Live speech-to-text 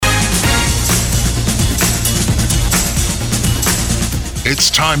It's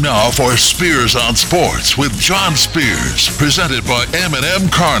time now for Spears on Sports with John Spears, presented by M&M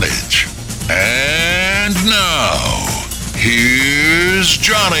Carnage. And now, here's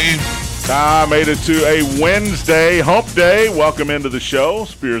Johnny. Made it to a Wednesday hump day. Welcome into the show.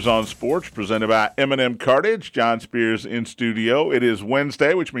 Spears on Sports, presented by M&M Carnage. John Spears in studio. It is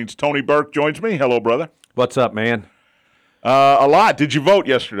Wednesday, which means Tony Burke joins me. Hello, brother. What's up, man? A lot. Did you vote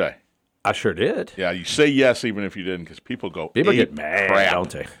yesterday? I sure did. Yeah, you say yes even if you didn't, because people get mad, crap. don't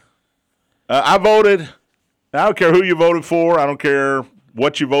they? I voted. I don't care who you voted for. I don't care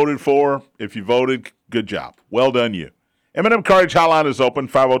what you voted for. If you voted, good job. Well done, you. M&M Carnage Hotline is open,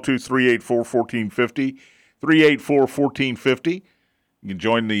 502-384-1450, 384-1450. You can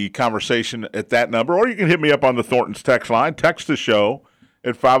join the conversation at that number, or you can hit me up on the Thornton's text line. Text the show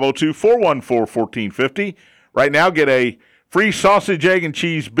at 502-414-1450. Right now, get a free sausage, egg, and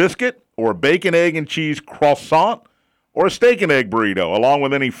cheese biscuit, or a bacon, egg, and cheese croissant, or a steak and egg burrito, along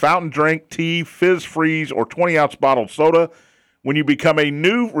with any fountain drink, tea, fizz freeze, or 20-ounce bottled soda when you become a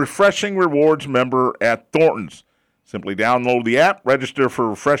new Refreshing Rewards member at Thornton's. Simply download the app, register for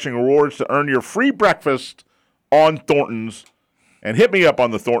Refreshing Rewards to earn your free breakfast on Thornton's, and hit me up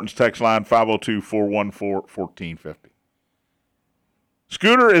on the Thornton's text line, 502-414-1450.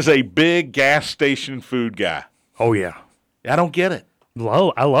 Scooter is a big gas station food guy. Oh, yeah. I don't get it.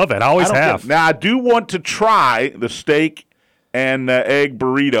 I love it. I always have. Now, I do want to try the steak and egg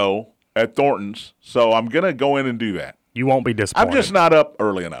burrito at Thornton's, so I'm going to go in and do that. You won't be disappointed. I'm just not up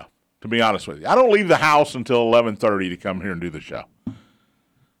early enough, to be honest with you. I don't leave the house until 11:30 to come here and do the show.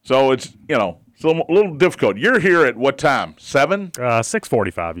 So it's, it's a little difficult. You're here at what time? 7?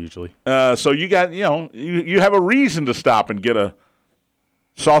 6:45 usually. So you got, you have a reason to stop and get a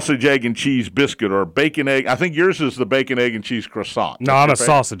sausage, egg, and cheese biscuit or a bacon, egg. I think yours is the bacon, egg, and cheese croissant. No, I'm a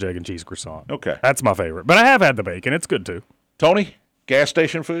sausage, egg, and cheese croissant. Okay. That's my favorite. But I have had the bacon. It's good, too. Tony, gas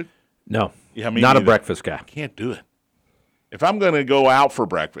station food? No, Yeah, me not a neither. breakfast guy. Can't do it. If I'm going to go out for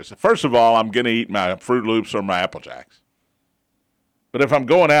breakfast, first of all, I'm going to eat my Fruit Loops or my Apple Jacks. But if I'm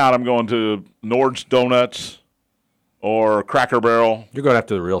going out, I'm going to Nord's Donuts or Cracker Barrel. You're going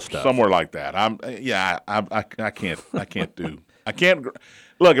after the real stuff. Somewhere like that. I can't do. I can't.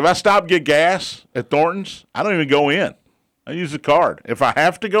 Look, if I stop and get gas at Thornton's, I don't even go in. I use the card. If I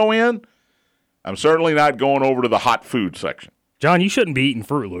have to go in, I'm certainly not going over to the hot food section. John, you shouldn't be eating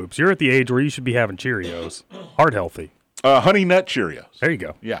Fruit Loops. You're at the age where you should be having Cheerios. Heart healthy. Honey Nut Cheerios. There you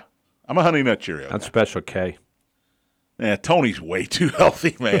go. Yeah. I'm a Honey Nut Cheerio That's guy. Special K. Man, Tony's way too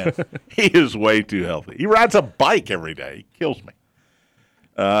healthy, man. He is way too healthy. He rides a bike every day. He kills me.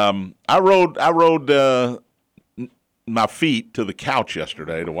 I rode my feet to the couch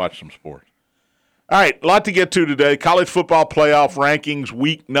yesterday to watch some sports. All right, a lot to get to today. College football playoff rankings,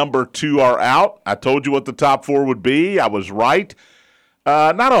 week number 2 are out. I told you what the top 4 would be. I was right.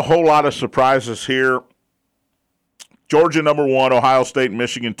 Not a whole lot of surprises here. Georgia, number 1, Ohio State and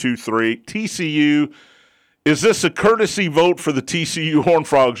Michigan, 2-3. TCU, is this a courtesy vote for the TCU Horned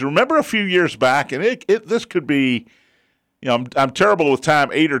Frogs? Remember a few years back, and this could be, I'm terrible with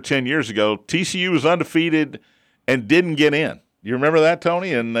time, 8 or 10 years ago, TCU was undefeated and didn't get in. You remember that,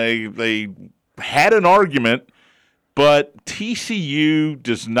 Tony? And they had an argument, but TCU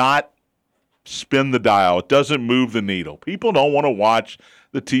does not spin the dial. It doesn't move the needle. People don't want to watch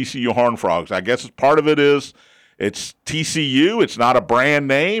the TCU Horned Frogs. I guess part of it is it's TCU. It's not a brand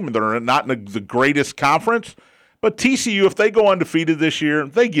name. They're not in the greatest conference. But TCU, if they go undefeated this year,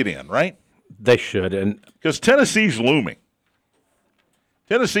 they get in, right? They should. And because Tennessee's looming.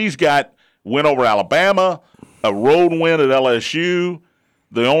 Tennessee's got win over Alabama, a road win at LSU.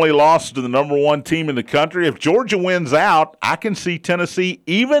 The only loss to the number 1 team in the country. If Georgia wins out, I can see Tennessee,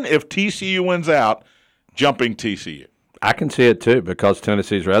 even if TCU wins out, jumping TCU. I can see it too because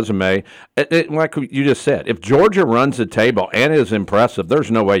Tennessee's resume, like you just said, if Georgia runs the table and is impressive, there's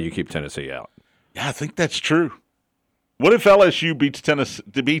no way you keep Tennessee out. Yeah, I think that's true. What if LSU beats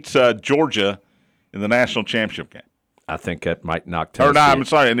Georgia in the national championship game? I think that might knock Tennessee. Or no, I'm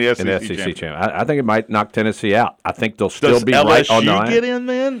sorry, in the SEC, championship. I think it might knock Tennessee out. I think they'll still be right on the line. Does LSU get in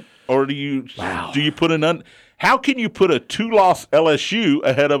then, or do you put an How can you put a 2-loss LSU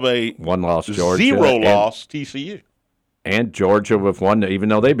ahead of a 1-loss Georgia, 0-loss TCU? And Georgia with 1, even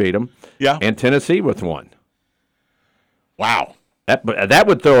though they beat them. Yeah. And Tennessee with 1. Wow. That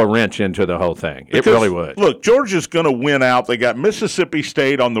would throw a wrench into the whole thing. It really would. Look, Georgia's going to win out. They got Mississippi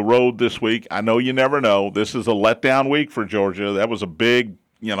State on the road this week. I know you never know. This is a letdown week for Georgia. That was a big,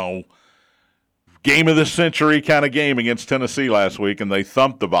 game of the century kind of game against Tennessee last week, and they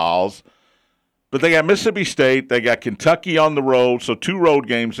thumped the Vols. But they got Mississippi State, they got Kentucky on the road, so 2 road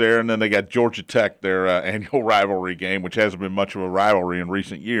games there, and then they got Georgia Tech, their annual rivalry game, which hasn't been much of a rivalry in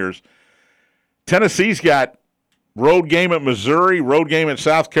recent years. Tennessee's got road game at Missouri, road game at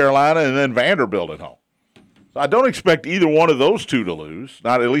South Carolina, and then Vanderbilt at home. So I don't expect either one of those two to lose,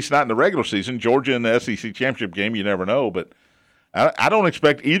 at least not in the regular season. Georgia in the SEC championship game, you never know, but I don't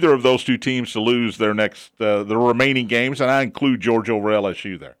expect either of those two teams to lose their the remaining games, and I include Georgia over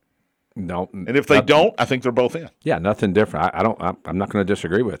LSU there. No, and if they don't, I think they're both in. Yeah, nothing different. I'm not going to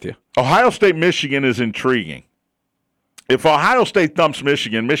disagree with you. Ohio State, Michigan is intriguing. If Ohio State thumps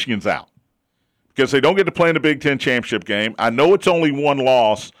Michigan, Michigan's out because they don't get to play in the Big Ten championship game. I know it's only 1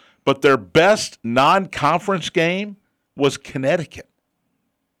 loss, but their best non-conference game was Connecticut.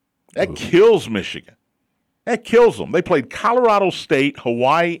 That kills Michigan. That kills them. They played Colorado State,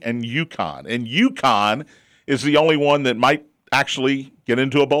 Hawaii, and UConn. And UConn is the only one that might actually get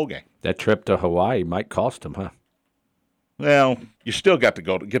into a bowl game. That trip to Hawaii might cost them, huh? Well, you still get to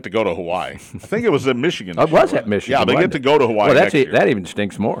go to Hawaii. I think it was at Michigan. It was at Michigan. Yeah, they get to go to Hawaii next year. That even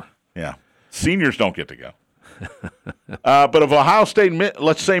stinks more. Yeah. Seniors don't get to go. But if Ohio State,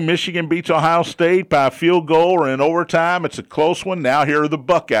 let's say Michigan beats Ohio State by a field goal or in overtime, it's a close one. Now here are the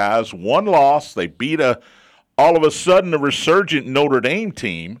Buckeyes. 1 loss. They beat all of a sudden a resurgent Notre Dame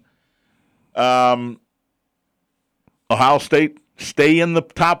team. Ohio State stay in the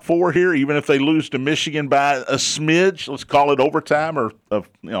top 4 here, even if they lose to Michigan by a smidge. Let's call it overtime or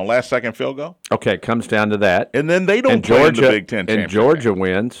last-second field goal. Okay, it comes down to that. And then they don't play in the Big Ten championship. And Georgia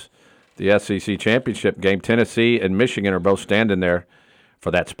wins the SEC championship game. Tennessee and Michigan are both standing there for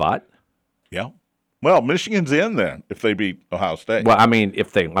that spot. Yeah. Well, Michigan's in then if they beat Ohio State. Well, I mean,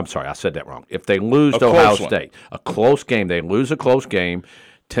 I'm sorry, I said that wrong. If they lose to Ohio State, a close game, they lose a close game.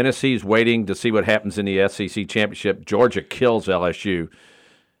 Tennessee's waiting to see what happens in the SEC championship. Georgia kills LSU.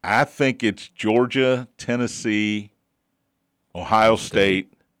 I think it's Georgia, Tennessee, Ohio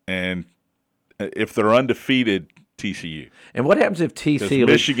State, and if they're undefeated, TCU. And what happens if TCU?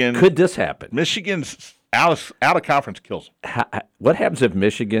 Michigan, could this happen? Michigan's out of conference kills them. What happens if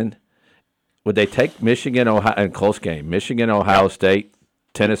Michigan? Would they take Michigan, Ohio in close game? Michigan, Ohio State,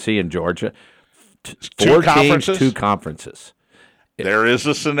 Tennessee, and Georgia. 4 teams, 2 conferences. There is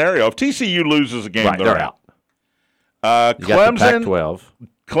a scenario. If TCU loses a game, they're out. You got the Pac-12.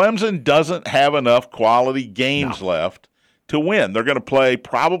 Clemson doesn't have enough quality games left to win. They're going to play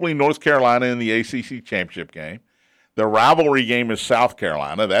probably North Carolina in the ACC championship game. Their rivalry game is South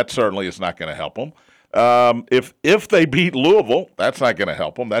Carolina. That certainly is not going to help them. If they beat Louisville, that's not going to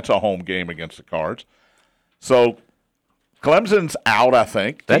help them. That's a home game against the Cards. So Clemson's out, I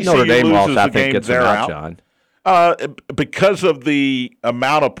think. That TCU Notre Dame loss, I think, game, gets them out, John. Because of the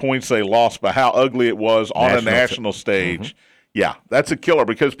amount of points they lost, by how ugly it was on a national stage. Mm-hmm. Yeah, that's a killer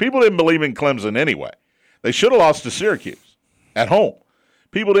because people didn't believe in Clemson anyway. They should have lost to Syracuse at home.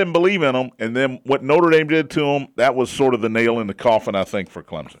 People didn't believe in them, and then what Notre Dame did to them, that was sort of the nail in the coffin, I think, for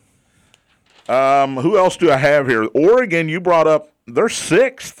Clemson. Who else do I have here? Oregon, you brought up, they're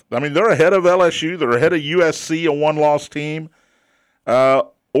 6th. I mean, they're ahead of LSU. They're ahead of USC, a 1-loss team.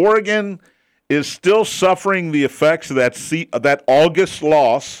 Oregon is still suffering the effects of that August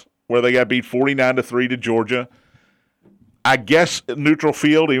loss where they got beat 49-3 to Georgia. I guess neutral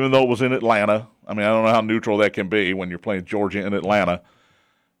field, even though it was in Atlanta. I mean, I don't know how neutral that can be when you're playing Georgia in Atlanta.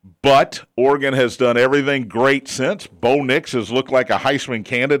 But Oregon has done everything great since. Bo Nix has looked like a Heisman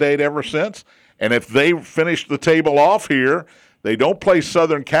candidate ever since. And if they finish the table off here, they don't play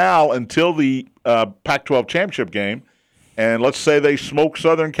Southern Cal until the Pac-12 championship game. And let's say they smoke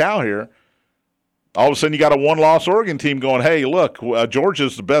Southern Cal here. All of a sudden you got a 1-loss Oregon team going, hey, look,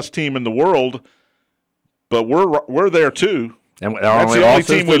 Georgia's the best team in the world, but we're there too. And that's the only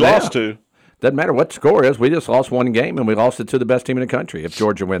team we lost to. Doesn't matter what the score is. We just lost 1 game, and we lost it to the best team in the country if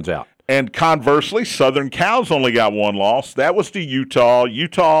Georgia wins out. And conversely, Southern Cal's only got 1 loss. That was to Utah.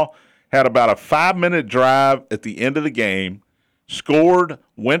 Utah had about a 5-minute drive at the end of the game, scored,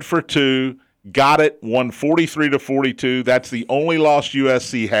 went for 2, got it, won 43-42. That's the only loss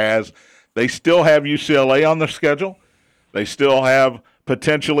USC has. They still have UCLA on their schedule. They still have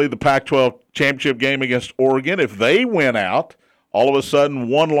potentially the Pac-12 championship game against Oregon. If they win out, all of a sudden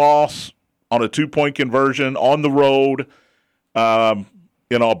 1 loss on a 2-point conversion on the road, a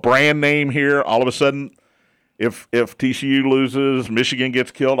brand name here. All of a sudden, if TCU loses, Michigan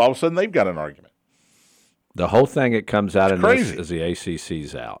gets killed, all of a sudden they've got an argument. The whole thing that comes out in crazy. This is the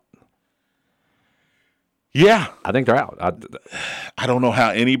ACC's out. Yeah. I think they're out. I don't know how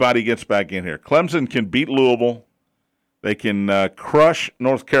anybody gets back in here. Clemson can beat Louisville. They can crush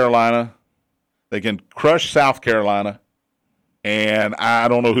North Carolina. They can crush South Carolina. And I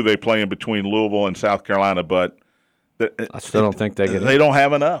don't know who they play in between Louisville and South Carolina, but I still don't think they get They don't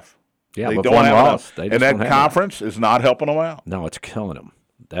have enough. Yeah, they with don't one have loss, enough. And that conference is not helping them out. No, it's killing them.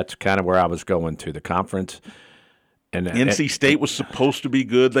 That's kind of where I was going to, the conference. And NC State was supposed to be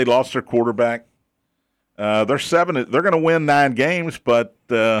good. They lost their quarterback. They're 7. They're going to win 9 games, but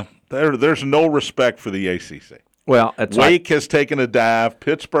there's no respect for the ACC. Well, Wake has taken a dive.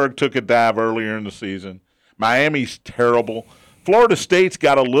 Pittsburgh took a dive earlier in the season. Miami's terrible. Florida State's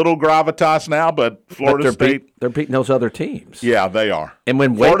got a little gravitas now, but Florida State they're beating those other teams. Yeah, they are. And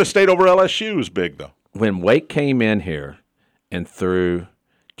when Florida State over LSU is big, though. When Wake came in here and threw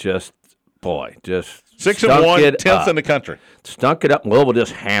just 6-1, 10th in the country. Stunk it up. Louisville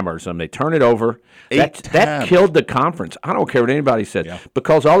just hammers them. They turn it over. That killed the conference. I don't care what anybody said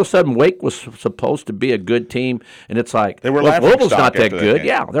because all of a sudden Wake was supposed to be a good team, and it's like Louisville's not that good.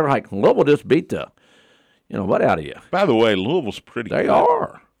 Yeah, they're like Louisville just beat the, what out of you. By the way, Louisville's pretty good. They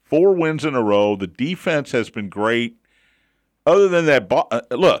are 4 wins in a row. The defense has been great. Other than that,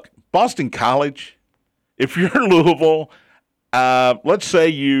 look, Boston College. If you're Louisville. Let's say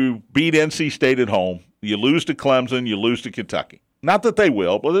you beat NC State at home. You lose to Clemson. You lose to Kentucky. Not that they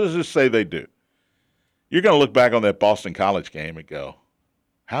will, but let's just say they do. You're going to look back on that Boston College game and go,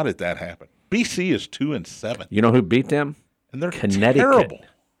 how did that happen? BC is 2-7. You know who beat them? And they're Connecticut. Terrible.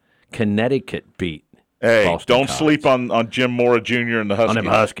 Connecticut beat Boston don't College. Sleep on Jim Mora Jr. and the Huskies. On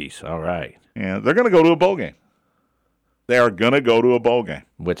them Huskies. All right. Yeah, they're going to go to a bowl game. They are going to go to a bowl game.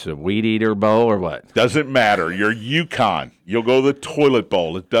 Which, a Weed Eater Bowl or what? Doesn't matter. You're UConn. You'll go to the Toilet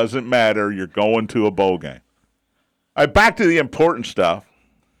Bowl. It doesn't matter. You're going to a bowl game. All right, back to the important stuff.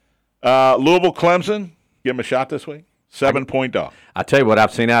 Louisville, Clemson, give them a shot this week. 7-point dog. I tell you what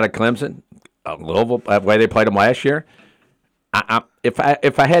I've seen out of Clemson. Louisville, the way they played them last year. If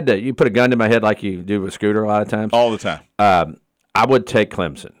I had to, you put a gun to my head like you do with Scooter a lot of times. All the time. I would take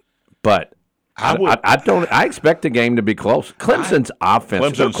Clemson, but I expect the game to be close. Clemson's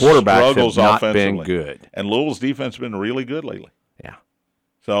offense, their quarterbacks have not been good, and Louisville's defense has been really good lately. Yeah.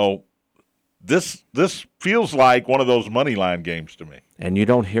 So this feels like one of those money line games to me. And you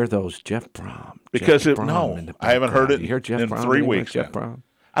don't hear those Jeff Brom because I haven't heard it you hear Jeff in Brom 3 weeks. Jeff Brom?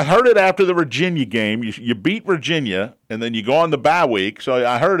 I heard it after the Virginia game. You beat Virginia, and then you go on the bye week. So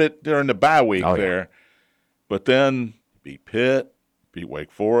I heard it during the bye week there. Yeah. But then beat Pitt, beat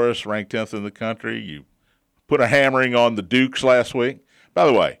Wake Forest, ranked 10th in the country. You put a hammering on the Dukes last week. By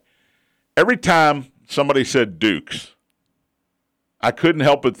the way, every time somebody said Dukes, I couldn't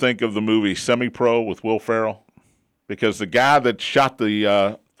help but think of the movie Semi-Pro with Will Ferrell, because the guy that shot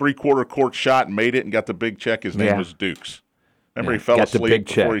the three-quarter court shot and made it and got the big check, his name was Dukes. Remember, he fell asleep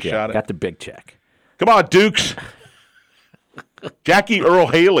before he shot it? Got the big check. Come on, Dukes. Jackie Earl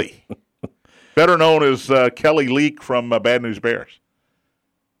Haley, better known as Kelly Leak from Bad News Bears.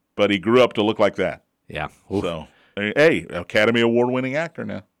 But he grew up to look like that. Yeah. Oof. So, hey, Academy Award-winning actor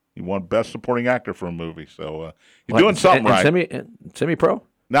now. He won Best Supporting Actor for a movie. So he's doing something right. Semi-pro?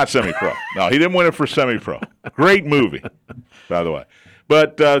 Not semi-pro. No, he didn't win it for semi-pro. Great movie, by the way.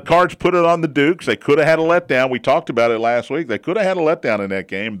 But Cards put it on the Dukes. They could have had a letdown. We talked about it last week. They could have had a letdown in that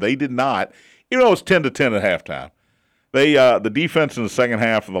game. They did not. Even though it's 10-10 at halftime. The defense in the second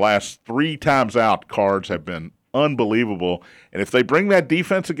half of the last 3 times out, Cards have been unbelievable. And if they bring that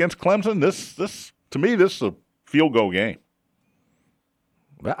defense against Clemson, this to me, this is a field goal game.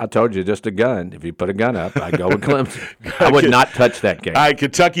 Well, I told you, just a gun. If you put a gun up, I'd go with Clemson. I would not touch that game. All right,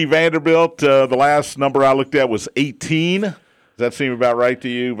 Kentucky Vanderbilt, the last number I looked at was 18. Does that seem about right to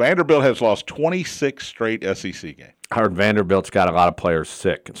you? Vanderbilt has lost 26 straight SEC games. I heard Vanderbilt's got a lot of players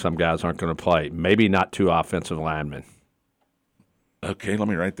sick, and some guys aren't going to play. Maybe not 2 offensive linemen. Okay, let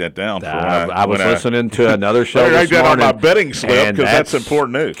me write that down. I was listening to another show this morning. Write that on my betting slip because that's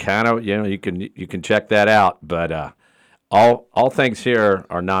important news. Kind of, you can check that out, but all things here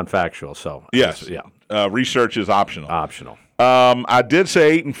are non-factual. So yes, research is optional. I did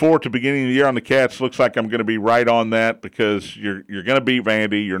say 8-4 at the beginning of the year on the Cats. Looks like I'm going to be right on that because you're going to beat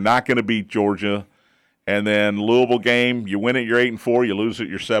Vandy. You're not going to beat Georgia, and then Louisville game, you win it, you're 8-4. You lose it,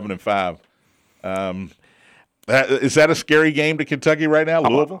 you're 7-5. Is that a scary game to Kentucky right now,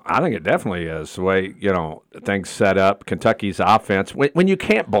 Louisville? I think it definitely is. The way things set up, Kentucky's offense. When you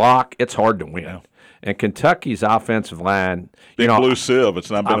can't block, it's hard to win. Yeah. And Kentucky's offensive line, Big Blue Sieve.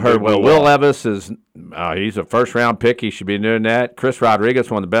 It's not been. I heard. Will Levis is he's a first-round pick. He should be doing that. Chris Rodriguez,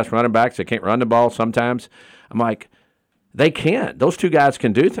 one of the best running backs. They can't run the ball sometimes. I'm like, they can't. Those 2 guys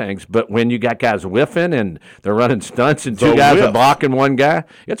can do things, but when you got guys whiffing and they're running stunts and 2 guys are blocking one guy,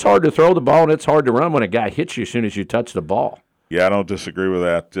 it's hard to throw the ball and it's hard to run when a guy hits you as soon as you touch the ball. Yeah, I don't disagree with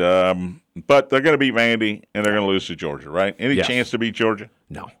that. But they're going to beat Vandy, and they're going to lose to Georgia, right? Any chance to beat Georgia?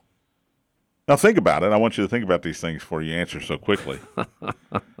 No. Now, think about it. I want you to think about these things before you answer so quickly.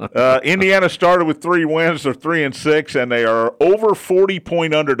 Indiana started with 3 wins. They're 3-6, and they are over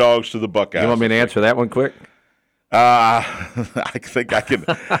 40-point underdogs to the Buckeyes. You want me to answer that one quick? I think I can.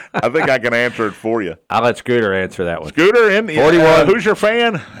 I think I can answer it for you. I'll let Scooter answer that one. Scooter, 41. Who's your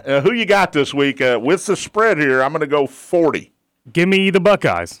fan? Who you got this week? With the spread here, I'm going to go 40. Give me the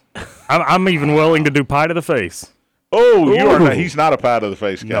Buckeyes. I'm even willing to do pie to the face. Oh, you are not, he's not a pie to the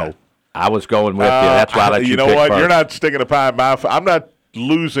face guy. No, I was going with you. That's why I let you know pick what? first. You're not sticking a pie in my face. I'm not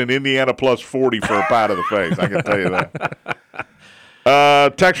losing Indiana plus 40 for a pie to the face. I can tell you that.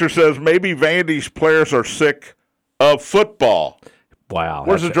 Texter says maybe Vandy's players are sick of football. Wow.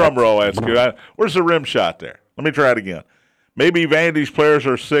 Where's the drum roll at, Scoot? Where's the rim shot there? Let me try it again. Maybe Vandy's players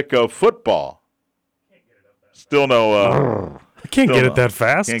are sick of football. Still no. I can't get it that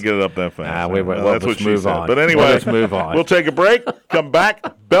fast. Can't get it up that fast. That's what she said. But anyway, let's move on. We'll take a break. Come back.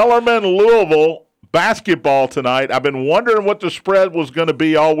 Bellarmine, Louisville basketball tonight. I've been wondering what the spread was going to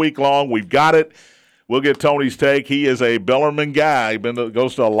be all week long. We've got it. We'll get Tony's take. He is a Bellarmine guy. He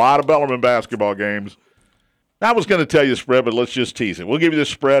goes to a lot of Bellarmine basketball games. I was going to tell you the spread, but let's just tease it. We'll give you the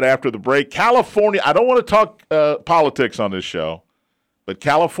spread after the break. California, I don't want to talk politics on this show, but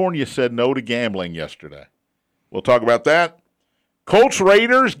California said no to gambling yesterday. We'll talk about that. Colts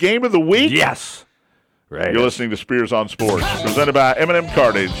Raiders, game of the week. Yes. Raiders. You're listening to Spears on Sports, presented by M&M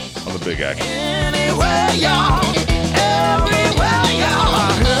Cartage on the Big Action. Anywhere, y'all. Everywhere, y'all.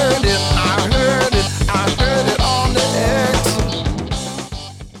 I heard it on the X.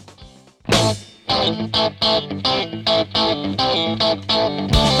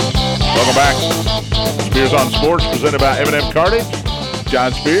 Welcome back. Spears on Sports, presented by M&M Cartage.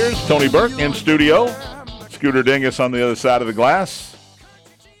 John Spears, Tony Burke in studio. Scooter Dingus on the other side of the glass.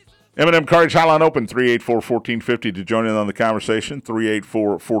 M&M Cartage Highline open, 384-1450 to join in on the conversation,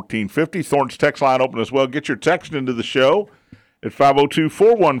 384-1450. Thornton's text line open as well. Get your text into the show at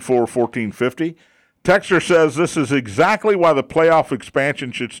 502-414-1450. Texter says this is exactly why the playoff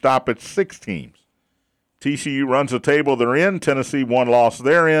expansion should stop at 6 teams. TCU runs the table they're in. Tennessee, 1 loss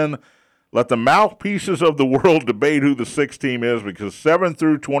they're in. Let the mouthpieces of the world debate who the 6th team is, because 7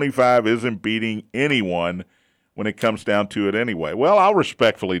 through 25 isn't beating anyone when it comes down to it anyway. Well, I'll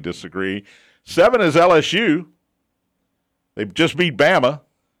respectfully disagree. 7 is LSU. They've just beat Bama.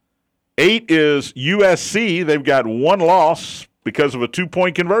 8 is USC. They've got 1 loss because of a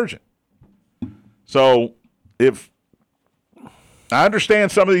 2-point conversion. So if I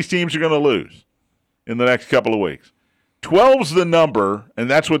understand some of these teams are going to lose in the next couple of weeks. 12's the number, and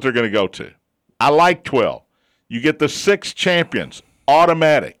that's what they're going to go to. I like 12. You get the 6 champions,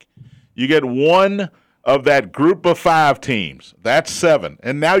 automatic. You get 1 of that group of 5 teams. That's 7.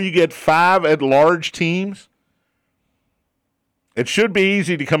 And now you get 5 at-large teams. It should be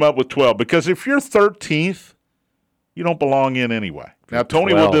easy to come up with 12, because if you're 13th, you don't belong in anyway. Now,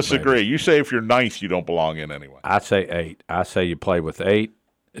 Tony 12, will disagree. Maybe. You say if you're 9th, you don't belong in anyway. I say 8. I say you play with 8.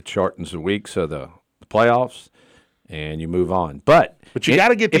 It shortens the weeks of the playoffs, and you move on. But you got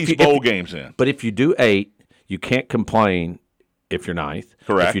to get these bowl games in. But if you do 8, you can't complain if you're 9th.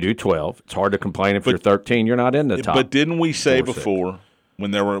 Correct. If you do 12, it's hard to complain if you're 13. You're not in the top. But didn't we say before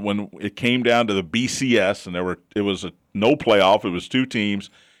when it came down to the BCS and it was no playoff, it was 2 teams?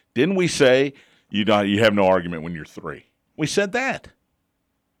 Didn't we say you have no argument when you're 3? We said that.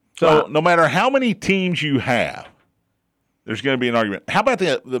 So no matter how many teams you have, there's going to be an argument. How about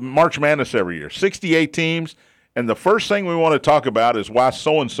the March Madness every year? 68 teams, and the first thing we want to talk about is why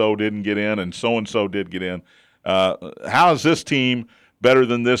so-and-so didn't get in and so-and-so did get in. How is this team better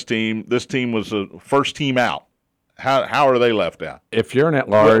than this team? This team was the first team out. How are they left out? If you're an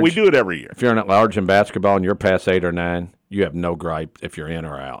at-large. We do it every year. If you're an at-large in basketball and you're past 8 or 9, you have no gripe if you're in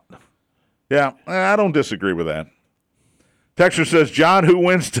or out. Yeah, I don't disagree with that. Texter says, John, who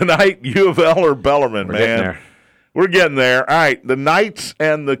wins tonight, U of L or Bellarmine, We're man? Getting there. We're getting there. All right, the Knights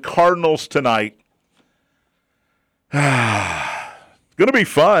and the Cardinals tonight. It's going to be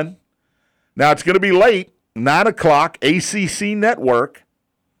fun. Now, it's going to be late, 9 o'clock, ACC Network.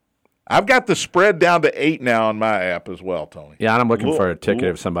 I've got the spread down to 8 now on my app as well, Tony. Yeah, and I'm looking for a ticket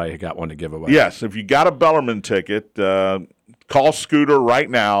if somebody got one to give away. Yes, if you got a Bellarmine ticket, call Scooter right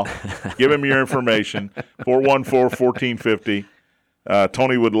now. Give him your information, 414-1450.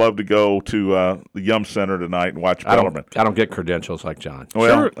 Tony would love to go to the Yum Center tonight and watch Bellarmine. I don't get credentials like John.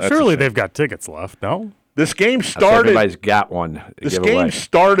 Well, surely they've got tickets left, no? This game started. Everybody's got one. This game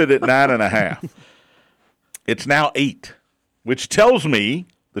started at 9.5. It's now 8, which tells me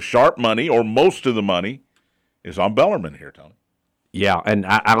the sharp money, or most of the money, is on Bellarmine here, Tony. Yeah, and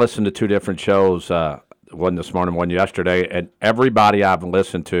I listened to two different shows, one this morning, one yesterday, and everybody I've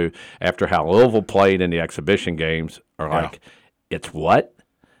listened to after how Louisville played in the exhibition games are like, it's what?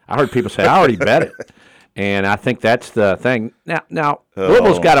 I heard people say, I already bet it. And I think that's the thing. Now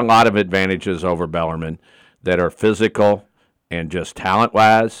Louisville's got a lot of advantages over Bellarmine that are physical and just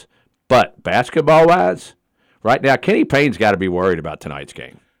talent-wise, but basketball-wise, right now, Kenny Payne's got to be worried about tonight's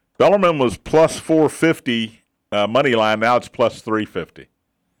game. Bellarmine was plus 450 money line. Now it's plus 350.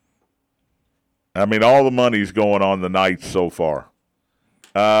 I mean, all the money's going on the Knights so far.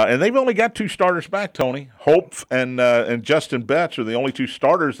 And they've only got two starters back, Tony. Hope and Justin Betts are the only two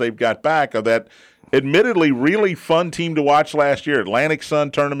starters they've got back of that admittedly really fun team to watch last year. Atlantic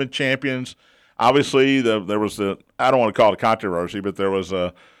Sun tournament champions. Obviously, there was I don't want to call it a controversy, but there was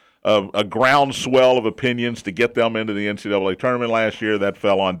a groundswell of opinions to get them into the NCAA tournament last year. That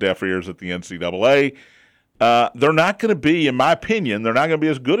fell on deaf ears at the NCAA. They're not going to be, in my opinion, they're not going to be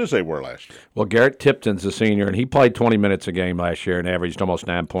as good as they were last year. Well, Garrett Tipton's a senior, and he played 20 minutes a game last year and averaged almost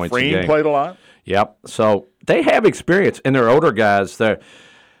 9 points a game. Frean played a lot? Yep. So they have experience, and they're older guys.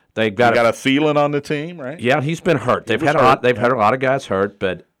 They've got a Thielen on the team, right? Yeah, he's been hurt. They've had a lot of guys hurt,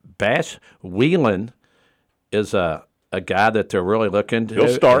 but Bash Whelan is a guy that they're really looking to. He'll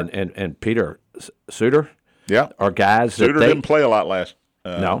start. And Peter Suter are guys Suter didn't play a lot last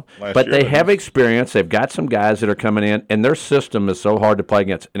but they have experience. They've got some guys that are coming in, and their system is so hard to play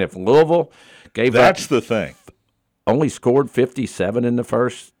against. And if Louisville that's the thing. Only scored 57 in the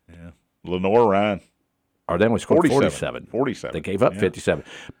first. Yeah. Lenore Ryan. Or they only scored 47. 47. They gave up 57.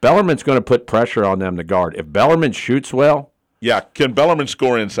 Bellarmine's going to put pressure on them to guard. If Bellarmine shoots well. Yeah, can Bellarmine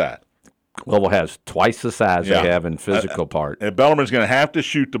score inside? Louisville has twice the size they have in physical part. And Bellarmine's going to have to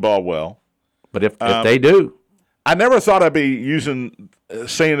shoot the ball well. But if they do. I never thought I'd be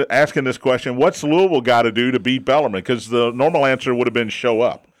asking this question, what's Louisville got to do to beat Bellarmine? Because the normal answer would have been show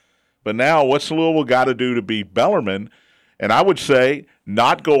up. But now, what's Louisville got to do to beat Bellarmine? And I would say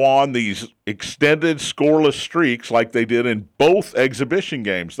not go on these extended scoreless streaks like they did in both exhibition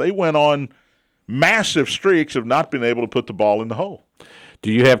games. They went on massive streaks of not being able to put the ball in the hole.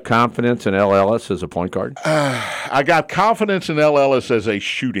 Do you have confidence in L. Ellis as a point guard? I got confidence in L. Ellis as a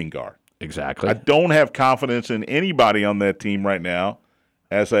shooting guard. Exactly. I don't have confidence in anybody on that team right now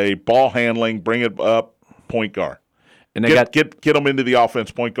as a ball handling, bring it up point guard. And they get them into the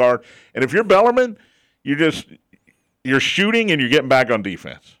offense point guard. And if you're Bellarmine, you're shooting and you're getting back on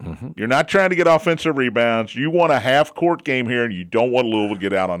defense. Mm-hmm. You're not trying to get offensive rebounds. You want a half-court game here, and you don't want Louisville to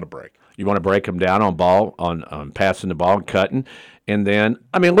get out on the break. You want to break them down on ball, on passing the ball and cutting. And then,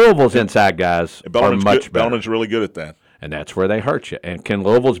 Louisville's inside guys are much better. Bellarmine's really good at that. And that's where they hurt you. And can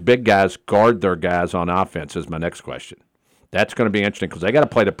Louisville's big guys guard their guys on offense is my next question. That's going to be interesting because they got to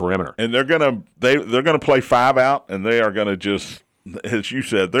play the perimeter. And they're going to play 5 out, and they are going to just, as you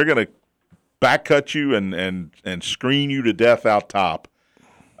said, they're going to back cut you and screen you to death out top.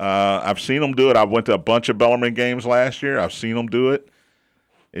 I've seen them do it. I went to a bunch of Bellarmine games last year. I've seen them do it.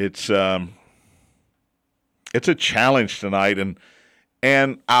 It's a challenge tonight,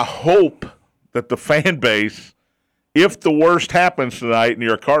 and I hope that the fan base, if the worst happens tonight and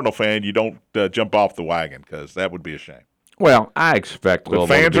you're a Cardinal fan, you don't jump off the wagon because that would be a shame. Well, I expect the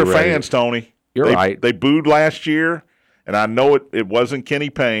fans are fans, Tony. You're right. They booed last year, and I know it wasn't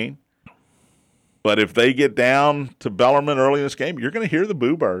Kenny Payne. But if they get down to Bellarmine early in this game, you're going to hear the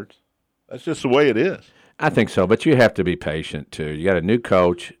boo birds. That's just the way it is. I think so, but you have to be patient too. You got a new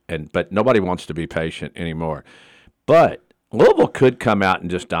coach, but nobody wants to be patient anymore. But Louisville could come out and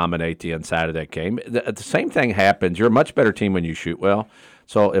just dominate the inside of that game. The same thing happens. You're a much better team when you shoot well.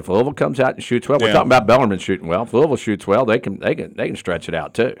 So if Louisville comes out and shoots well, we're talking about Bellarmine shooting well. If Louisville shoots well, they can stretch it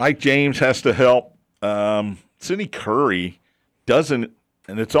out too. Mike James has to help. Sidney Curry doesn't.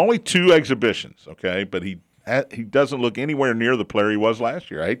 And it's only 2 exhibitions, okay? But he doesn't look anywhere near the player he was last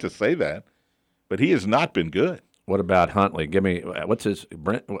year. I hate to say that, but he has not been good. What about Huntley? Give me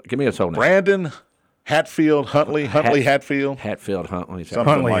his whole name. Brandon Hatfield, Huntley Hatfield. Hatfield, Huntley.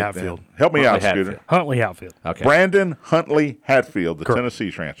 Huntley like Hatfield. That. Help me out, Scooter. Huntley Hatfield. Okay. Brandon Huntley Hatfield, the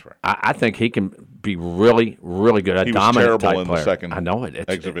Tennessee transfer. I think he can be really, really good. He was terrible type in player. the second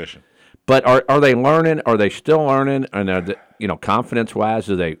exhibition. But are they learning? Are they still learning? And are they, confidence-wise,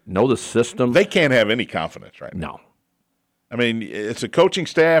 do they know the system? They can't have any confidence right now. No. I mean, it's a coaching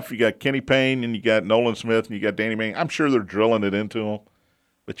staff. You got Kenny Payne and you got Nolan Smith and you got Danny Manning. I'm sure they're drilling it into them,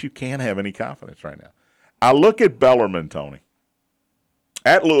 but you can't have any confidence right now. I look at Bellarmine, Tony,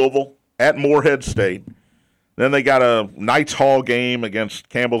 at Louisville, at Morehead State. Then they got a Knights Hall game against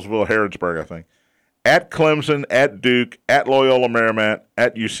Campbellsville, Harrodsburg, I think. At Clemson, at Duke, at Loyola Marymount,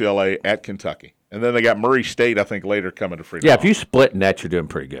 at UCLA, at Kentucky. And then they got Murray State, I think, later coming to Freedom Yeah, Hall. if you split net, you're doing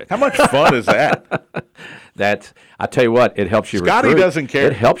pretty good. How much fun is that? I tell you what, it helps you Scotty recruit. doesn't care.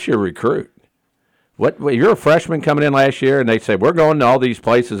 It helps you recruit. What you're a freshman coming in last year, and they say, we're going to all these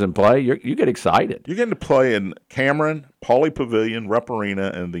places and play, you get excited. You're getting to play in Cameron, Pauley Pavilion, Rupp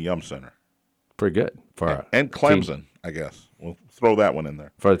Arena, and the Yum Center. Pretty good. And Clemson, team. I guess. We'll throw that one in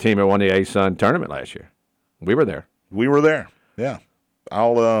there. For the team that won the A-Sun tournament last year. We were there. We were there, yeah.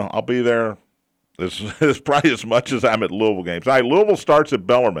 I'll be there. It's probably as much as I'm at Louisville games. All right, Louisville starts at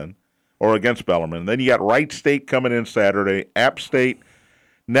Bellarmine, or against Bellarmine. Then you got Wright State coming in Saturday, App State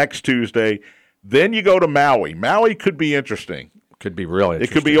next Tuesday. Then you go to Maui. Maui could be interesting. Could be really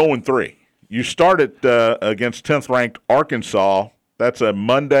interesting. It could be 0-3. You start it against 10th-ranked Arkansas. That's a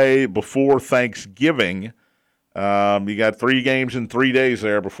Monday before Thanksgiving. You got 3 games in 3 days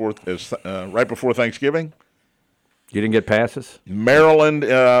there right before Thanksgiving. You didn't get passes? Maryland,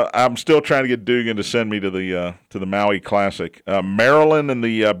 I'm still trying to get Dugan to send me to the Maui Classic. Maryland and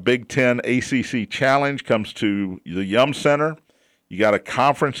the Big Ten ACC Challenge comes to the Yum Center. You got a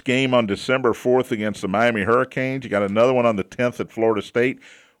conference game on December 4th against the Miami Hurricanes. You got another one on the 10th at Florida State.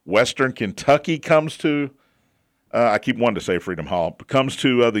 Western Kentucky comes to, I keep wanting to say Freedom Hall, comes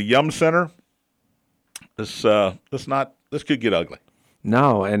to the Yum Center. This could get ugly.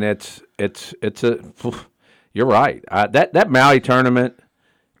 No, and it's you're right. That Maui tournament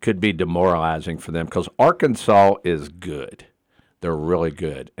could be demoralizing for them because Arkansas is good. They're really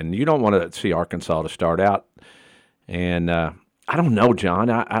good, and you don't want to see Arkansas to start out. And I don't know, John.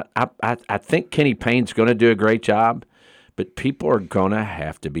 I think Kenny Payne's going to do a great job, but people are going to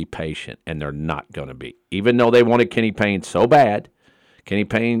have to be patient, and they're not going to be. Even though they wanted Kenny Payne so bad, Kenny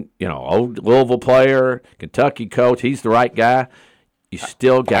Payne, old Louisville player, Kentucky coach, he's the right guy. You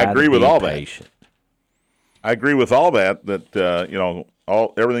still got to be patient. I agree with all that.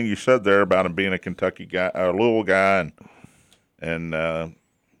 Everything you said there about him being a Kentucky guy, a Louisville guy, and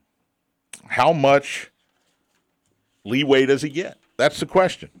how much leeway does he get? That's the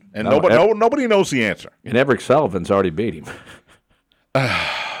question, and nobody knows the answer. And Everett Sullivan's already beat him.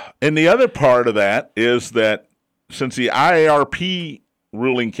 And the other part of that is that since the IARP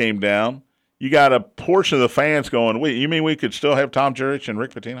ruling came down, you got a portion of the fans going, "Wait, you mean we could still have Tom Jurich and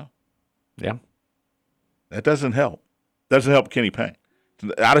Rick Pitino?" Yeah. That doesn't help. Doesn't help Kenny Payne.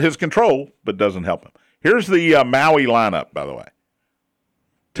 It's out of his control, but doesn't help him. Here's the Maui lineup, by the way.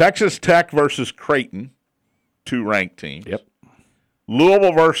 Texas Tech versus Creighton, 2 ranked teams. Yep.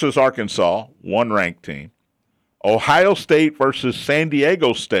 Louisville versus Arkansas, 1 ranked team. Ohio State versus San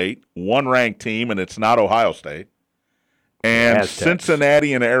Diego State, 1 ranked team, and it's not Ohio State. And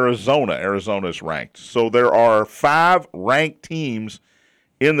Cincinnati and Arizona. Arizona is ranked. So there are 5 ranked teams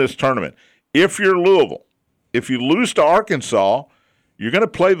in this tournament. If you're Louisville, if you lose to Arkansas, you're going to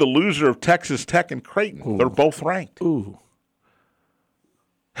play the loser of Texas Tech and Creighton. Ooh. They're both ranked. Ooh.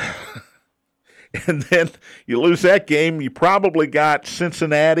 And then you lose that game, you probably got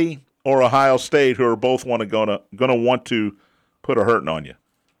Cincinnati or Ohio State, who are both going to want to put a hurting on you.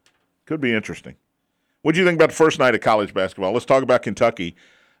 Could be interesting. What do you think about the first night of college basketball? Let's talk about Kentucky.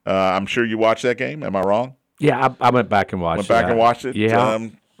 I'm sure you watched that game. Am I wrong? Yeah, I went back and watched it. Yeah.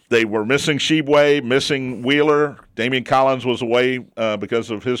 They were missing Sheboy, missing Wheeler. Damian Collins was away because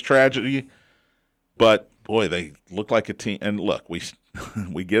of his tragedy. But, boy, they look like a team. And, look, we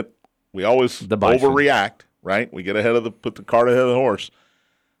always overreact, right? We get put the cart ahead of the horse.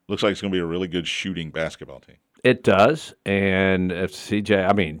 Looks like it's going to be a really good shooting basketball team. It does. And if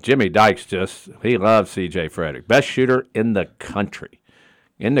Jimmy Dykes he loves C.J. Frederick. Best shooter in the country.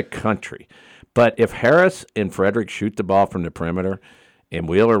 But if Harris and Frederick shoot the ball from the perimeter and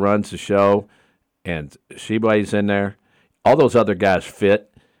Wheeler runs the show and Sheboy's in there, all those other guys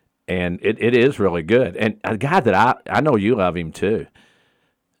fit, and it is really good. And a guy that I know you love him too,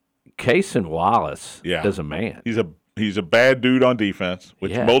 Cason Wallace is a man. He's a bad dude on defense,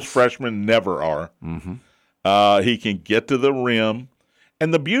 which most freshmen never are. Mm-hmm. He can get to the rim.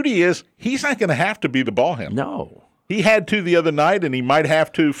 And the beauty is he's not going to have to be the ball handler. No. He had to the other night, and he might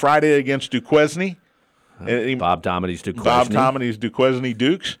have to Friday against Duquesne. Bob Dominy's Duquesne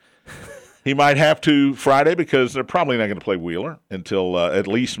Dukes. He might have to Friday because they're probably not going to play Wheeler until at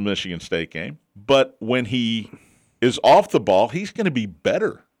least Michigan State game. But when he is off the ball, he's going to be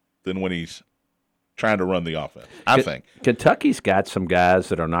better than when he's trying to run the offense, I think. Kentucky's got some guys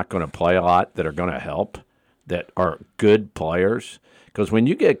that are not going to play a lot that are going to help, that are good players. Because when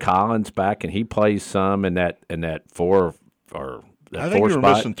you get Collins back and he plays some in that 4 or I think you were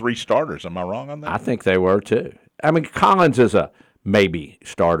missing 3 starters. Am I wrong on that? I think they were too. I mean, Collins is a maybe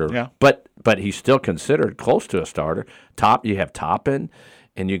starter, but he's still considered close to a starter. You have Toppin,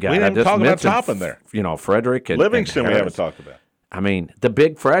 And you got we didn't talk about Toppin there. Frederick and Livingston. And we haven't talked about. I mean, the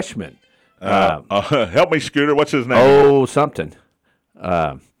big freshman. Help me, Scooter. What's his name? Oh, something.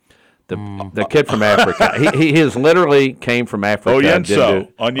 The kid from Africa. he has literally came from Africa.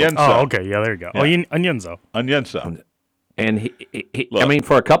 Onyenso. Oh, okay. Yeah, there you go. Yeah. Onyenso. And he I mean,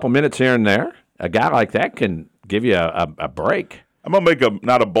 for a couple minutes here and there, a guy like that can give you a break. I'm going to make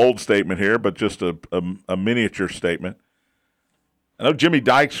not a bold statement here, but just a miniature statement. I know Jimmy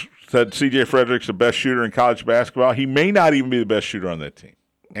Dykes said C.J. Frederick's the best shooter in college basketball. He may not even be the best shooter on that team.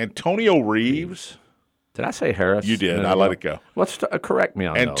 Antonio Reeves. Did I say Harris? You did. I let it go. Correct me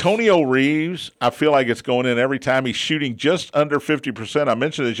on Antonio Reeves, I feel like it's going in every time. He's shooting just under 50%. I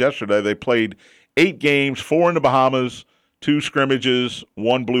mentioned this yesterday. They played 8 games, 4 in the Bahamas, 2 scrimmages,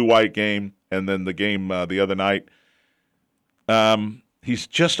 1 blue-white game, and then the game the other night. He's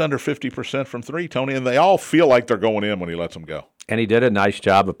just under 50% from 3, Tony, and they all feel like they're going in when he lets them go. And he did a nice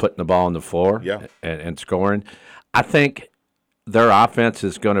job of putting the ball on the floor yeah. and scoring. I think their offense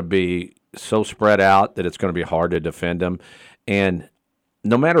is going to be so spread out that it's going to be hard to defend them. And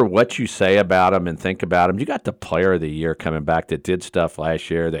no matter what you say about them and think about them, you got the player of the year coming back that did stuff last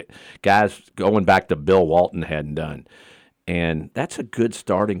year that guys going back to Bill Walton hadn't done. And that's a good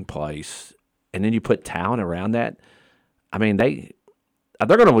starting place. And then you put talent around that. I mean, they're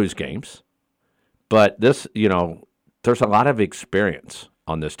going to lose games. But this, there's a lot of experience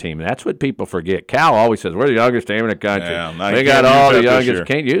on this team. And that's what people forget. Cal always says, we're the youngest team in the country. Yeah, they got all the youngest.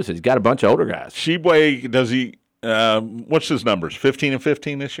 Can't use it. He's got a bunch of older guys. Sheboy, does he what's his numbers? 15 and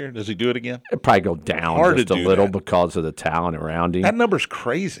 15 this year? Does he do it again? It'd probably go down just a little because of the talent around him. That number's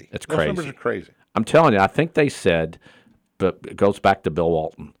crazy. It's crazy. Those numbers are crazy. I'm telling you, I think they said, but it goes back to Bill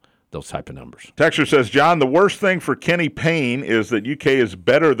Walton, those type of numbers. Texter says, John, the worst thing for Kenny Payne is that UK is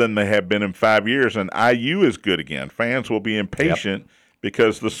better than they have been in 5 years, and IU is good again. Fans will be impatient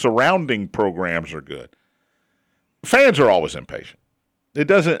because the surrounding programs are good. Fans are always impatient. It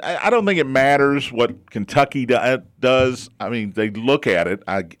doesn't. I don't think it matters what Kentucky does. I mean, they look at it.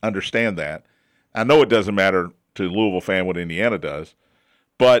 I understand that. I know it doesn't matter to a Louisville fan what Indiana does,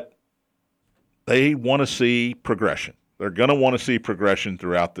 but they want to see progression. They're going to want to see progression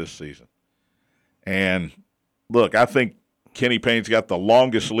throughout this season. And, look, I think Kenny Payne's got the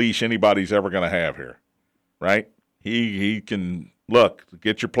longest leash anybody's ever going to have here, right? He can, look,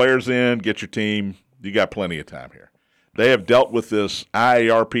 get your players in, get your team. You got plenty of time here. They have dealt with this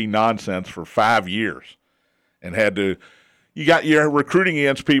IARP nonsense for 5 years and had to – you're recruiting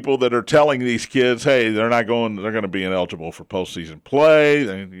against people that are telling these kids, hey, they're going to be ineligible for postseason play.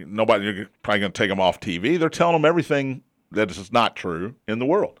 You're probably going to take them off TV. They're telling them everything that is not true in the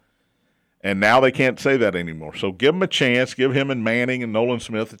world. And now they can't say that anymore. So give them a chance. Give him and Manning and Nolan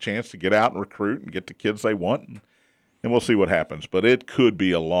Smith a chance to get out and recruit and get the kids they want, and we'll see what happens. But it could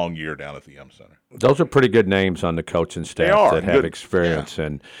be a long year down at the Yum Center. Those are pretty good names on the coaching staff that have experience,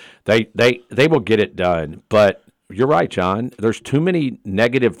 and they will get it done. But you're right, John. There's too many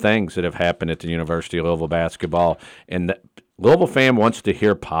negative things that have happened at the University of Louisville basketball, and the Louisville fan wants to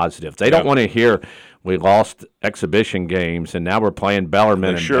hear positive. They don't want to hear we lost exhibition games and now we're playing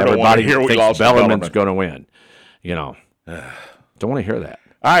Bellarmine and everybody thinks Bellarmine's going to win. Don't want to hear that.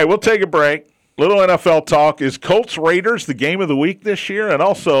 All right, we'll take a break. Little NFL talk. Is Colts Raiders the game of the week this year? And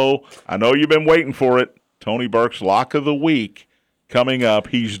also, I know you've been waiting for it, Tony Burke's Lock of the Week coming up.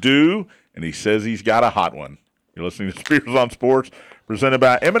 He's due, and he says he's got a hot one. You're listening to Spears on Sports, presented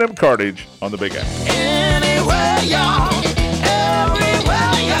by M&M Cartage on the Big Apple. Anywhere, y'all.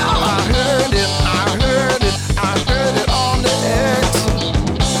 Everywhere, y'all. I heard it on the X.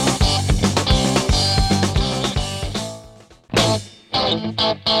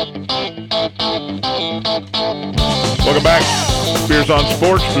 Welcome back. Spears on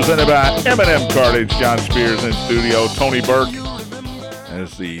Sports, presented by M&M Cartage. John Spears in studio. Tony Burke,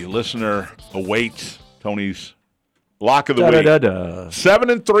 as the listener awaits Tony's Lock of the Week.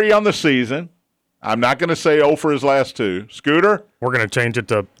 7-3 on the season. I'm not going to say 0 for his last 2. Scooter? We're going to change it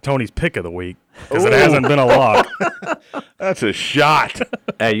to Tony's Pick of the Week because it hasn't been a lock. That's a shot.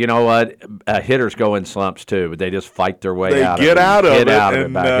 Hey, you know what? Hitters go in slumps too, but they just fight their way out of it. They get out of it.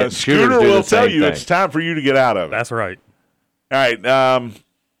 And Scooter will tell you it's time for you to get out of it. That's right. All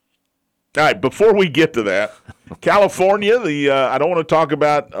right. Before we get to that, California, I don't want to talk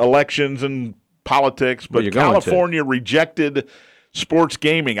about elections and politics, but California rejected sports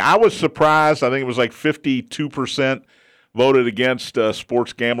gaming. I was surprised. I think it was like 52% voted against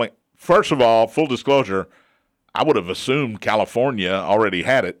sports gambling. First of all, full disclosure, I would have assumed California already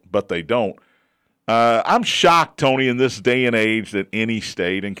had it, but they don't. I'm shocked, Tony, in this day and age that any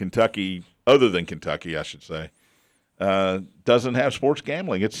state in Kentucky, other than Kentucky, I should say, doesn't have sports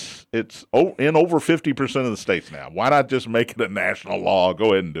gambling. It's in over 50% of the states now. Why not just make it a national law?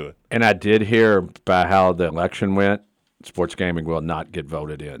 Go ahead and do it. And I did hear by how the election went, sports gaming will not get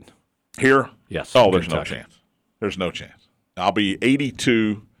voted in. Here? Yes. Oh, there's no chance. There's no chance. I'll be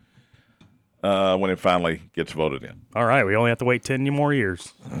 82 when it finally gets voted in. All right, we only have to wait 10 more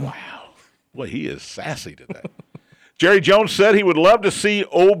years. Wow. Well, he is sassy today. Jerry Jones said he would love to see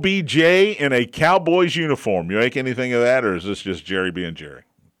OBJ in a Cowboys uniform. You make anything of that, or is this just Jerry being Jerry?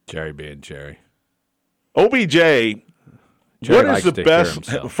 Jerry being Jerry. OBJ, Jerry what is the best?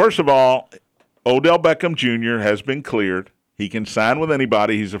 First of all, Odell Beckham Jr. has been cleared. He can sign with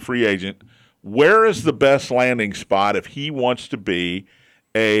anybody. He's a free agent. Where is the best landing spot if he wants to be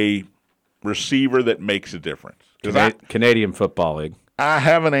a receiver that makes a difference? Canadian Football League. I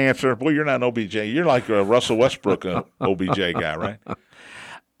have an answer. Well, you're not an OBJ. You're like a Russell Westbrook OBJ guy, right?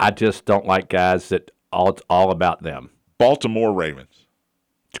 I just don't like guys that it's all about them. Baltimore Ravens.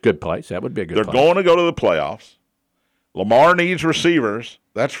 It's a good place. That would be a good place. They're going to go to the playoffs. Lamar needs receivers,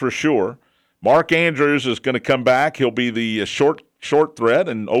 that's for sure. Mark Andrews is going to come back. He'll be the short threat,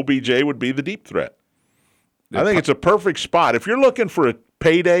 and OBJ would be the deep threat. I think it's a perfect spot. If you're looking for a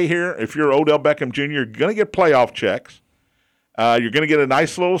payday here, if you're Odell Beckham Jr., you're going to get playoff checks. You're going to get a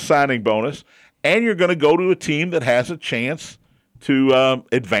nice little signing bonus, and you're going to go to a team that has a chance to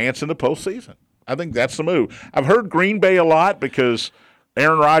advance in the postseason. I think that's the move. I've heard Green Bay a lot because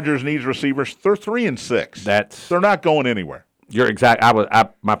Aaron Rodgers needs receivers. They're 3-6. They're not going anywhere. You're exact.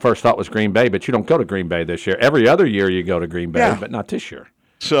 My first thought was Green Bay, but you don't go to Green Bay this year. Every other year you go to Green Bay, but not this year.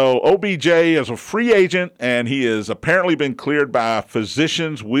 So OBJ is a free agent, and he has apparently been cleared by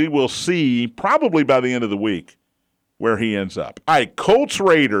physicians. We will see probably by the end of the week where he ends up. All right,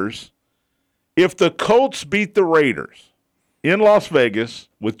 Colts-Raiders. If the Colts beat the Raiders in Las Vegas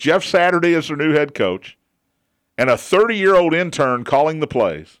with Jeff Saturday as their new head coach and a 30-year-old intern calling the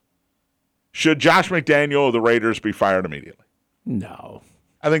plays, should Josh McDaniel of the Raiders be fired immediately? No.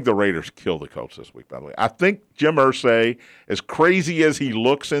 I think the Raiders kill the Colts this week, by the way. I think Jim Irsay, as crazy as he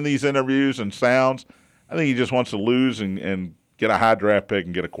looks in these interviews and sounds, I think he just wants to lose and get a high draft pick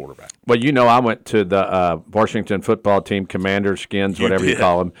and get a quarterback. Well, I went to the Washington football team, Commander Skins, whatever you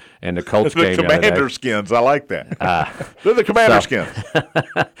call them, and the Colts game the Commander Skins, I like that. They're the Commander Skins.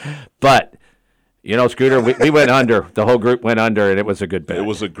 But, Scooter, we went under. The whole group went under, and it was a good bet. It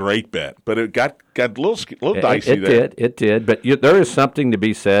was a great bet, but it got a little dicey there. It did. But there is something to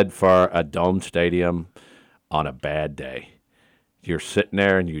be said for a dome stadium on a bad day. You're sitting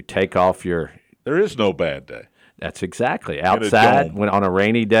there, and you take off your – There is no bad day. That's exactly. Outside, when on a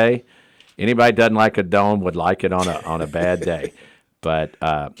rainy day, anybody doesn't like a dome would like it on a bad day. But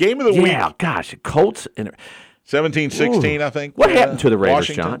game of the week. Yeah, gosh, Colts – 17-16, I think. What happened to the Raiders,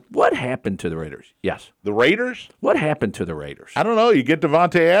 Washington? John? What happened to the Raiders? Yes. The Raiders? What happened to the Raiders? I don't know. You get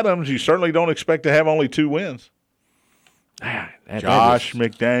Devontae Adams, you certainly don't expect to have only 2 wins. Josh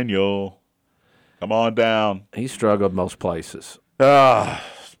McDaniel, come on down. He struggled most places.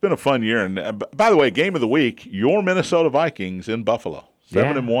 It's been a fun year. And by the way, game of the week, your Minnesota Vikings in Buffalo.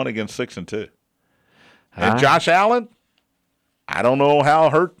 7-1 against 6-2. And Josh Allen? I don't know how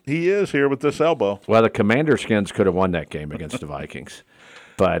hurt he is here with this elbow. Well, the Commander Skins could have won that game against the Vikings.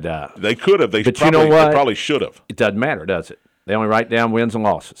 But they could have. They probably should have. It doesn't matter, does it? They only write down wins and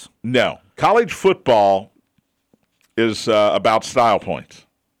losses. No. College football is about style points.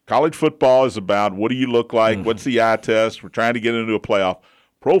 College football is about what do you look like, what's the eye test, we're trying to get into a playoff.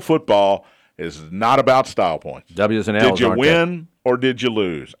 Pro football is not about style points. W's and L's. Did you win or did you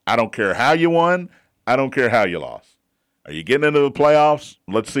lose? I don't care how you won. I don't care how you lost. Are you getting into the playoffs?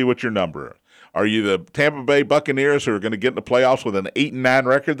 Let's see what your number is. Are you the Tampa Bay Buccaneers who are going to get in the playoffs with an 8-9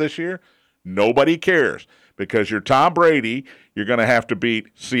 record this year? Nobody cares because you're Tom Brady. You're going to have to beat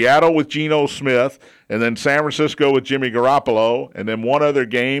Seattle with Geno Smith and then San Francisco with Jimmy Garoppolo and then one other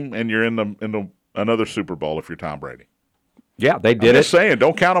game, and you're in another Super Bowl if you're Tom Brady. Yeah, they did I'm just saying,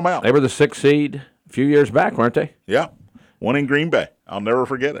 don't count them out. They were the 6th seed a few years back, weren't they? Yeah, one in Green Bay. I'll never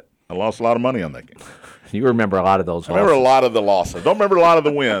forget it. I lost a lot of money on that game. You remember a lot of those losses. I remember a lot of the losses. Don't remember a lot of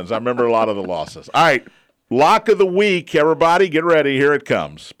the wins. I remember a lot of the losses. All right, lock of the week, everybody. Get ready. Here it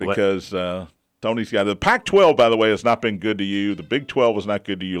comes because Tony's got it. The Pac-12, by the way, has not been good to you. The Big 12 was not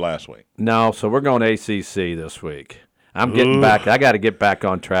good to you last week. No, so we're going ACC this week. I'm getting back. I got to get back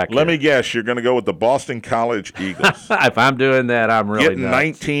on track. Let me guess. You're going to go with the Boston College Eagles. If I'm doing that, I'm really getting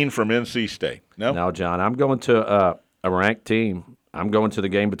 19 from NC State. No, John. I'm going to a ranked team. I'm going to the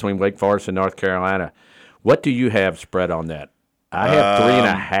game between Wake Forest and North Carolina. What do you have spread on that? I have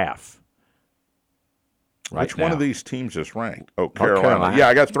 3.5. right Which now. one of these teams is ranked? Oh, Carolina. Yeah,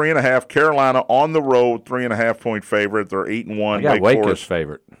 I got 3.5. Carolina on the road, 3.5-point favorite. They're 8-1. I got Wake as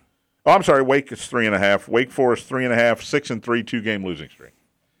favorite. Oh, I'm sorry. Wake is 3.5. Wake Forest 3.5. 6-3, 2-game losing streak.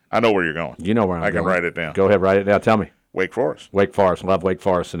 I know where you're going. You know where I'm going. I can write it down. Go ahead, write it down. Tell me. Wake Forest. Wake Forest. Love Wake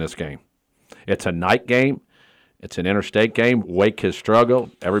Forest in this game. It's a night game. It's an interstate game. Wake has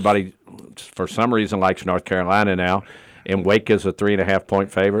struggled. Everybody, for some reason, likes North Carolina now, and Wake is a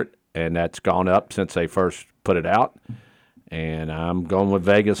 3.5-point favorite, and that's gone up since they first put it out. And I'm going with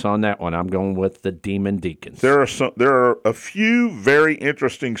Vegas on that one. I'm going with the Demon Deacons. There are a few very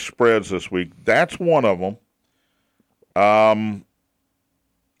interesting spreads this week. That's one of them.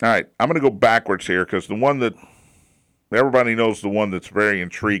 All right, I'm going to go backwards here because the one that everybody knows, the one that's very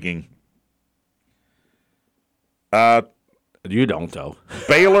intriguing. You don't, though.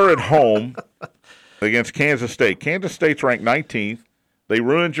 Baylor at home against Kansas State. Kansas State's ranked 19th. They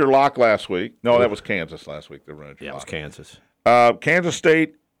ruined your lock last week. No, that was Kansas last week. They ruined your lock. Yeah, it was Kansas. Kansas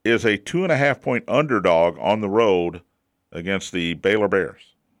State is a 2.5-point underdog on the road against the Baylor Bears.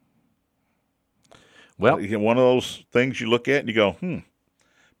 Well, one of those things you look at and you go,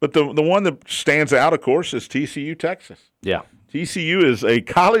 But the one that stands out, of course, is TCU, Texas. Yeah. TCU is a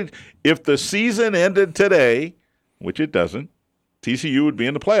college. If the season ended today, which it doesn't, TCU would be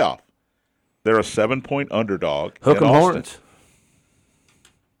in the playoff. They're a 7-point underdog. Hook 'em horns.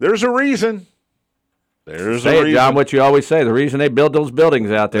 There's a reason. There's a reason. It, John, what you always say, the reason they build those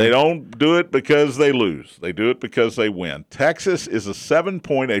buildings out there. They don't do it because they lose. They do it because they win. Texas is a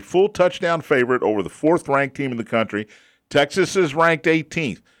 7-point, a full touchdown favorite over the 4th-ranked team in the country. Texas is ranked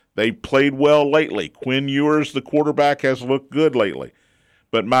 18th. They played well lately. Quinn Ewers, the quarterback, has looked good lately.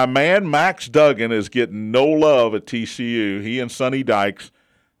 But my man Max Duggan is getting no love at TCU. He and Sonny Dykes,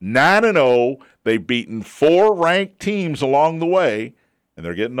 9-0. They've beaten 4 ranked teams along the way, and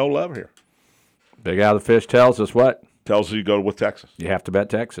they're getting no love here. Big Al the Fish tells us what? Tells you to go with Texas. You have to bet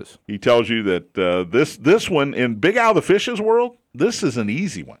Texas. He tells you that this one, in Big Al the Fish's world, this is an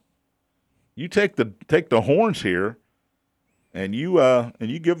easy one. You take the horns here, and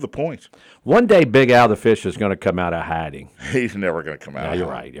you give the points. One day, Big Al the Fish is going to come out of hiding. He's never going to come out. No, you're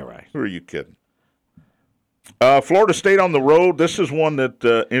right. You're right. Who are you kidding? Florida State on the road. This is one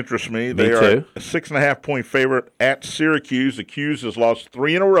that interests me. They are a 6.5-point favorite at Syracuse. The 'Cuse has lost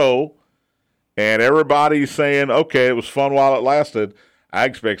 3 in a row, and everybody's saying, "Okay, it was fun while it lasted." I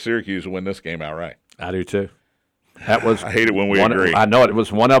expect Syracuse to win this game outright. I do too. That was. I hate it when we agree. I know it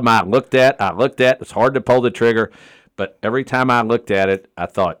was one of them I looked at. It's hard to pull the trigger, but every time I looked at it, I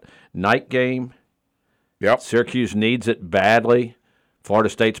thought night game. Yep. Syracuse needs it badly.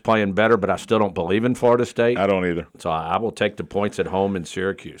 Florida State's playing better, but I still don't believe in Florida State. I don't either. So I will take the points at home in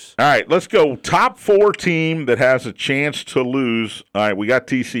Syracuse. All right, let's go. Top 4 team that has a chance to lose. All right, we got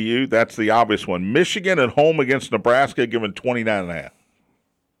TCU. That's the obvious one. Michigan at home against Nebraska, given 29.5.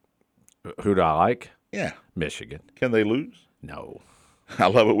 Who do I like? Yeah. Michigan. Can they lose? No. I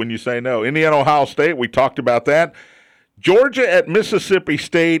love it when you say no. Indiana, Ohio State, we talked about that. Georgia at Mississippi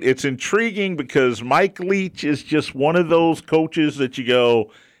State, it's intriguing because Mike Leach is just one of those coaches that you go,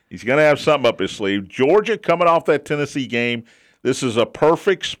 he's going to have something up his sleeve. Georgia coming off that Tennessee game, this is a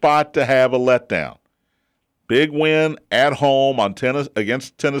perfect spot to have a letdown. Big win at home on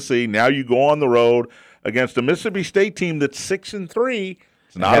against Tennessee. Now you go on the road against a Mississippi State team that's 6-3.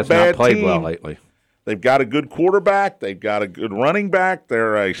 It's not a bad team. Has not played well lately. They've got a good quarterback. They've got a good running back.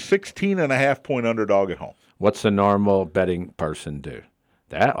 They're a 16.5-point underdog at home. What's the normal betting person do?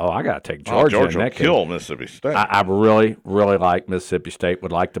 I got to take Georgia. Georgia will kill Mississippi State. I really, really like Mississippi State.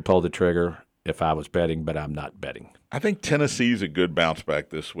 Would like to pull the trigger if I was betting, but I'm not betting. I think Tennessee's a good bounce back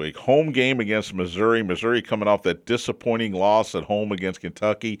this week. Home game against Missouri. Missouri coming off that disappointing loss at home against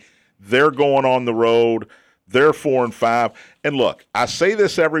Kentucky. They're going on the road. They're 4-5. And look, I say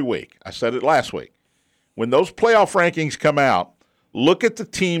this every week. I said it last week. When those playoff rankings come out, look at the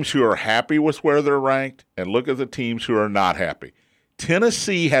teams who are happy with where they're ranked and look at the teams who are not happy.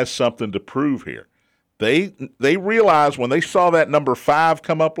 Tennessee has something to prove here. They realized when they saw that number 5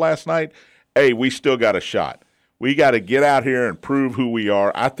 come up last night, hey, we still got a shot. We got to get out here and prove who we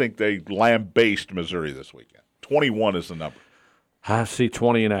are. I think they lambasted Missouri this weekend. 21 is the number. I see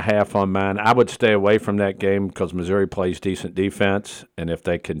 20.5 on mine. I would stay away from that game because Missouri plays decent defense, and if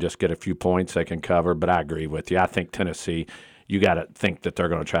they can just get a few points, they can cover. But I agree with you. I think Tennessee, you got to think that they're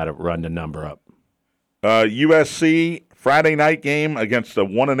going to try to run the number up. USC, Friday night game against the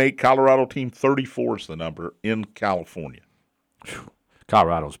 1-8 Colorado team. 34 is the number in California.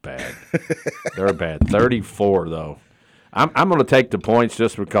 Colorado's bad. They're bad. 34, though. I'm going to take the points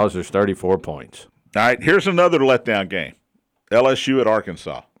just because there's 34 points. All right, here's another letdown game. LSU at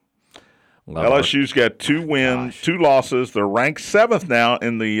Arkansas. LSU's got 2 wins, 2 losses. They're ranked 7th now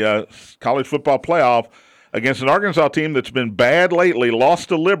in the college football playoff against an Arkansas team that's been bad lately, lost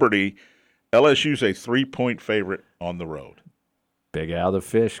to Liberty. LSU's a 3-point favorite on the road. Big Al the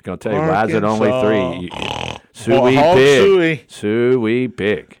Fish. Going to tell you, why is it only 3? Suey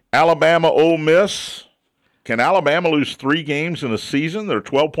big. Alabama, Ole Miss. Can Alabama lose 3 games in a season? They're a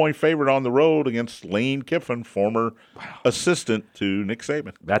 12-point favorite on the road against Lane Kiffin, former assistant to Nick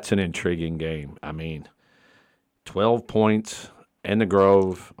Saban. That's an intriguing game. I mean, 12 points in the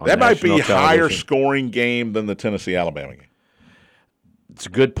Grove. That might be a higher scoring game than the Tennessee-Alabama game. It's a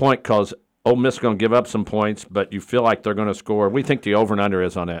good point because Ole Miss is going to give up some points, but you feel like they're going to score. What do you think the over and under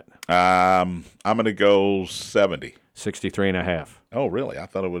is on that? I'm going to go 70. 63.5. Oh, really? I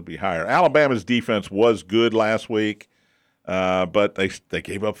thought it would be higher. Alabama's defense was good last week, but they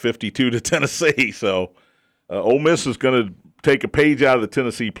gave up 52 to Tennessee. So Ole Miss is going to take a page out of the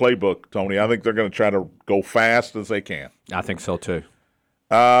Tennessee playbook, Tony. I think they're going to try to go fast as they can. I think so, too.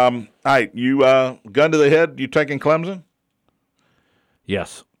 All right, you gun to the head, you taking Clemson?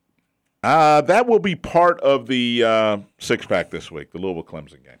 Yes. That will be part of the six-pack this week, the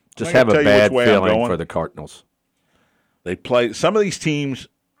Louisville-Clemson game. Just have a bad feeling for the Cardinals. They play some of these teams.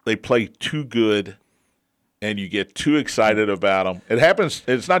 They play too good, and you get too excited about them. It happens.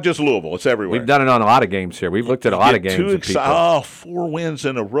 It's not just Louisville. It's everywhere. We've done it on a lot of games here. We've looked at a lot of games. Oh, 4 wins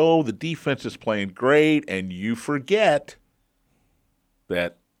in a row. The defense is playing great, and you forget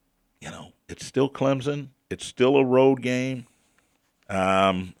that it's still Clemson. It's still a road game.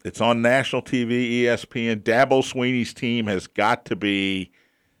 It's on national TV, ESPN. Dabo Swinney's team has got to be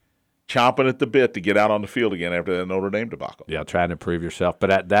chomping at the bit to get out on the field again after that Notre Dame debacle. Yeah, trying to prove yourself.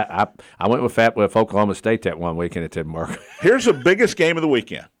 But I went with Oklahoma State that one week, and it didn't work. Here's the biggest game of the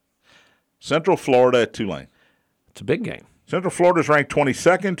weekend. Central Florida at Tulane. It's a big game. Central Florida's ranked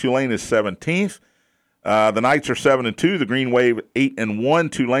 22nd. Tulane is 17th. The Knights are 7-2. The Green Wave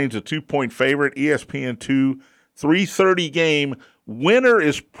 8-1. Tulane's a 2-point favorite. ESPN 2, 3:30 game. Winner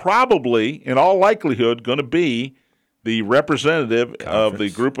is probably, in all likelihood, going to be the representative of the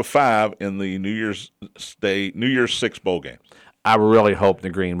Group of 5 in the New Year's 6 bowl games. I really hope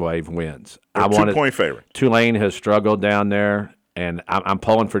the Green Wave wins. They're a 2-point favorite. Tulane has struggled down there, and I'm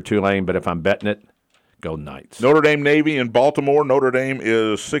pulling for Tulane, but if I'm betting it, go Knights. Notre Dame Navy in Baltimore. Notre Dame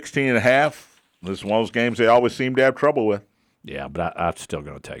is 16.5. This is one of those games they always seem to have trouble with. Yeah, but I'm still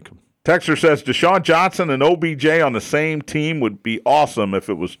going to take them. Texter says Deshaun Johnson and OBJ on the same team would be awesome if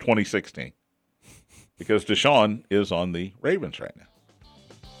it was 2016. Because Deshaun is on the Ravens right now.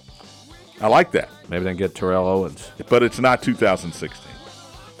 I like that. Maybe they can get Terrell Owens. But it's not 2016.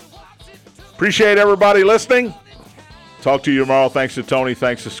 Appreciate everybody listening. Talk to you tomorrow. Thanks to Tony.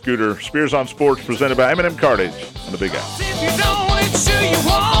 Thanks to Scooter. Spears on Sports presented by M&M Cartage on the Big Apple.